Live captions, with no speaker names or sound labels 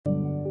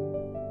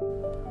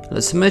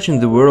Let's imagine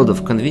the world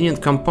of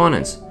convenient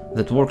components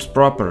that works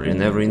properly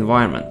in every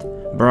environment,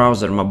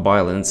 browser,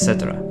 mobile, and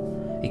etc.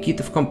 A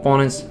kit of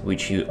components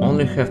which you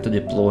only have to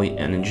deploy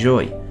and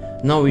enjoy.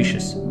 No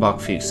issues,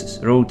 bug fixes,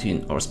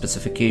 routine or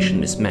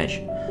specification mismatch.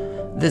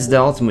 That's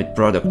the ultimate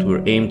product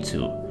we're aimed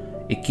to.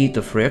 A kit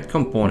of React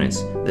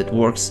components that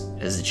works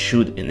as it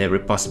should in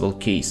every possible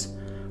case,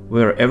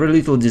 where every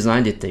little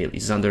design detail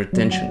is under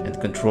attention and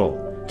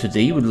control.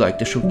 Today we'd like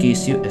to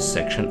showcase you a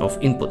section of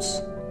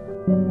inputs.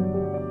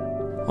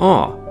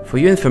 For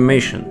your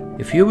information,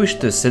 if you wish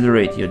to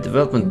accelerate your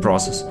development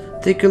process,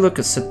 take a look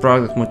at Set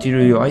Product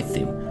Material UI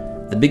theme,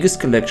 the biggest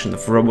collection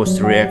of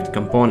robust React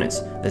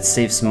components that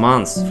saves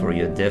months for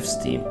your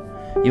devs team.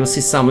 You'll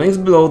see some links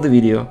below the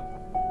video.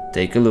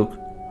 Take a look.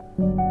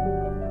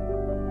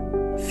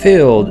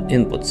 Field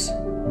inputs.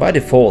 By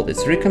default,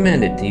 it's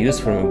recommended to use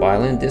for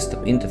mobile and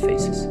desktop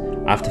interfaces.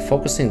 After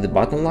focusing, the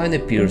button line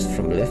appears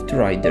from left to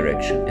right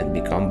direction and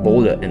become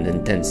bolder and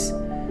intense.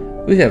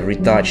 We have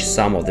retouched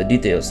some of the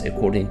details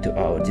according to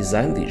our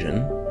design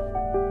vision.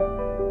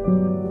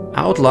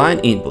 Outline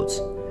inputs.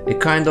 A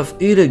kind of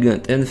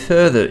elegant and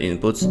further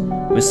inputs.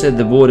 We set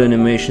the border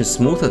animation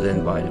smoother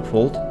than by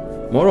default.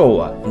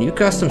 Moreover, a new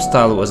custom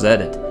style was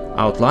added.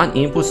 Outline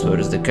inputs,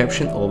 whereas the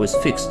caption always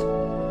fixed.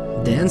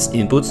 Dense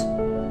inputs.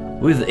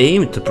 We've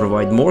aimed to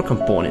provide more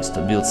components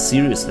to build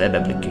serious web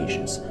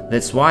applications.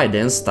 That's why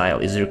dense style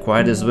is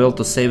required as well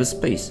to save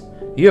space.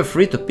 You are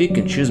free to pick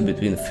and choose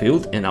between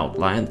filled and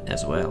outlined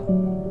as well.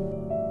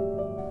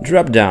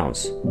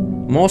 Drop-downs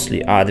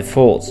mostly are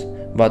defaults,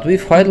 but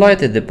we've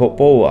highlighted the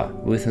popover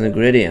with an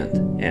gradient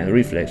and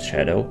reflex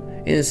shadow,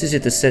 and it's easy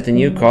to set a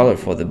new color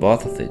for the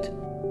both of it.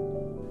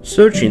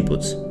 Search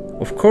inputs.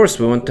 Of course,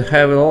 we want to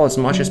have it all as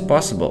much as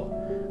possible.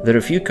 There are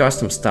a few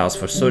custom styles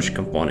for search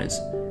components,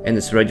 and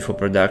it's ready for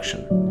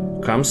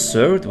production. Comes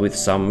served with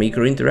some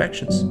micro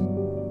interactions.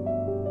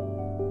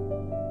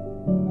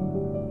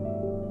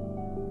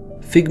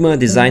 Figma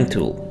design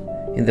tool.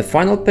 In the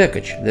final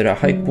package, there are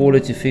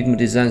high-quality Figma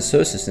design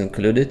sources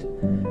included.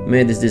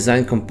 Made as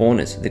design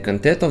components, the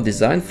content of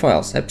design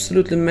files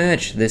absolutely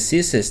match the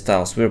CSS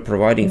styles we're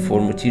providing for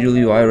Material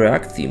UI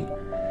React theme.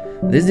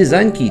 This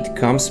design kit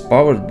comes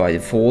powered by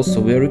default,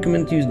 so we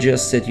recommend you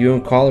just set your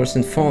own colors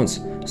and fonts,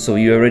 so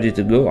you are ready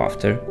to go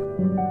after.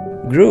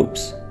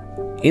 Groups.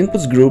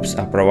 Inputs groups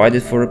are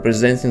provided for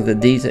representing the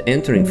data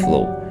entering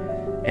flow,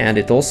 and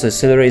it also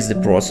accelerates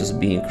the process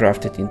being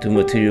crafted into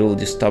Material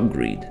desktop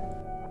grid.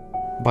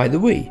 By the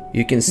way,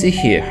 you can see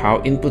here how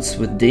inputs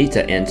with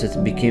data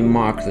entered became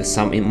marked with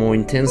some more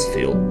intense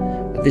fill.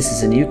 This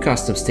is a new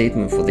custom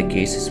statement for the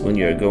cases when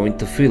you are going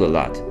to fill a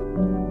lot.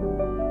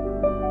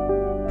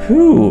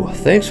 Whew,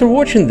 thanks for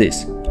watching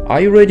this.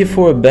 Are you ready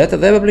for a better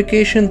web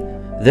application?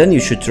 Then you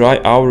should try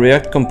our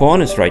React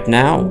components right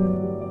now.